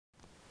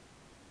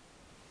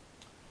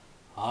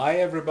Hi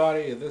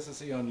everybody, this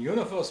is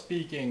Junophor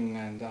speaking,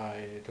 and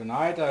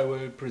tonight I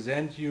will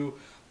present you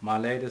my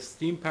latest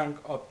steampunk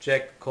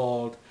object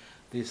called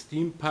the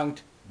Steampunked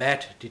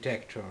BAT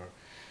detector.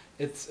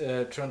 It's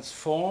a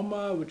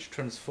transformer which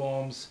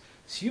transforms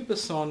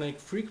supersonic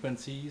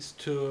frequencies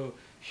to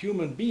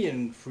human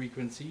being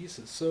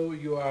frequencies, so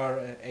you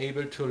are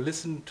able to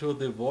listen to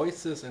the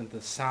voices and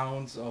the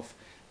sounds of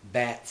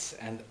bats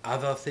and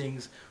other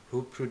things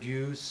who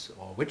produce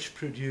or which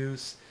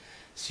produce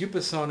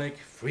supersonic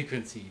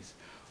frequencies.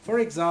 For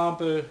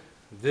example,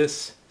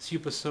 this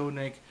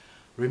supersonic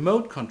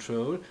remote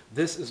control.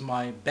 This is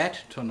my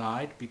bat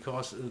tonight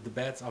because the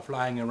bats are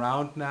flying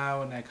around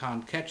now and I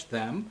can't catch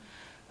them,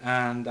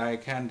 and I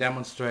can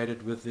demonstrate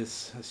it with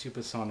this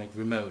supersonic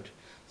remote.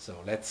 So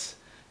let's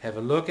have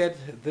a look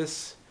at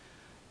this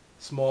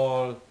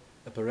small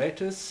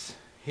apparatus.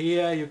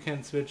 Here you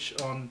can switch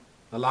on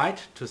the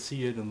light to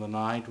see it in the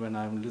night when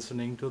I'm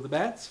listening to the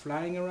bats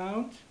flying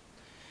around.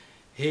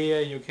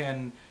 Here you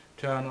can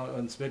turn on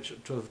and switch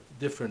to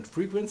different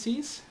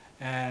frequencies,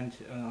 and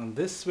on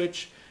this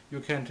switch you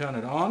can turn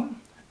it on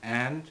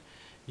and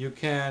you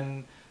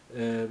can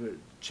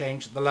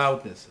change the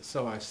loudness.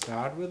 So I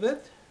start with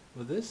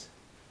this,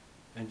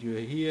 and you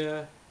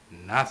hear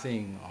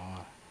nothing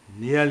or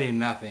nearly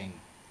nothing.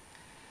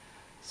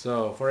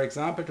 So for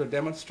example, to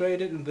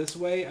demonstrate it in this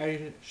way,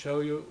 I show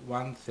you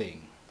one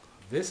thing.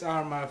 These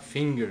are my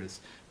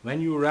fingers.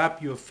 When you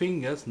rub your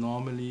fingers,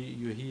 normally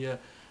you hear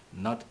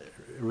not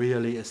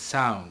really a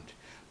sound,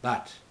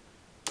 but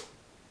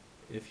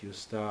if you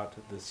start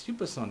the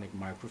supersonic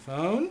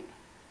microphone,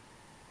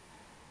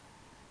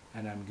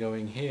 and I'm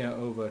going here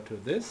over to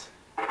this,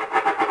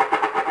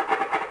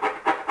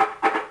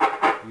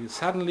 you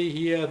suddenly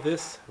hear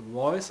this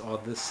voice or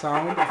the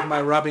sound of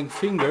my rubbing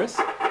fingers,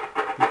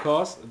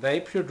 because they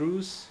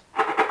produce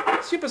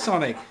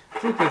supersonic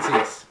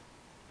frequencies.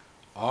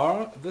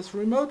 Or this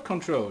remote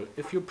control,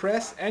 if you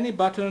press any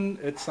button,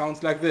 it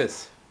sounds like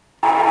this.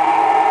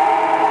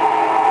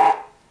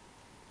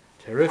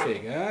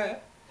 Terrific, eh?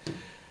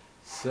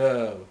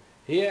 So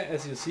here,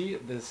 as you see,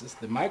 this is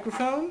the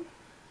microphone,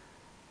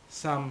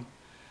 some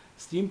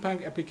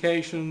steampunk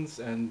applications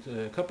and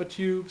copper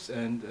tubes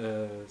and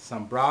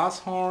some brass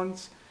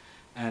horns,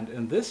 and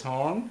in this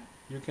horn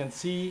you can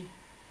see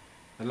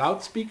a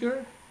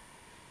loudspeaker.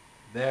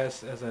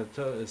 There's, as I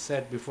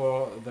said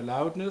before, the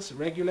loudness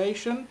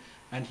regulation,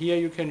 and here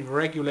you can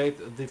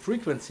regulate the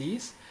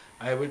frequencies.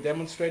 I will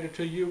demonstrate it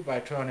to you by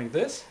turning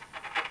this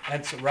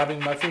and rubbing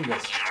my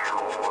fingers.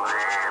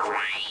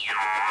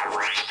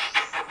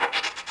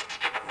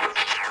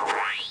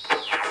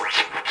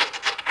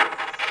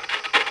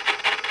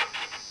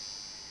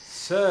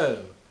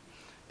 So,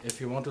 if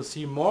you want to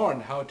see more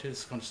on how it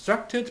is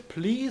constructed,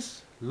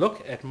 please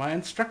look at my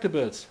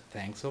Instructables.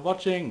 Thanks for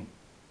watching.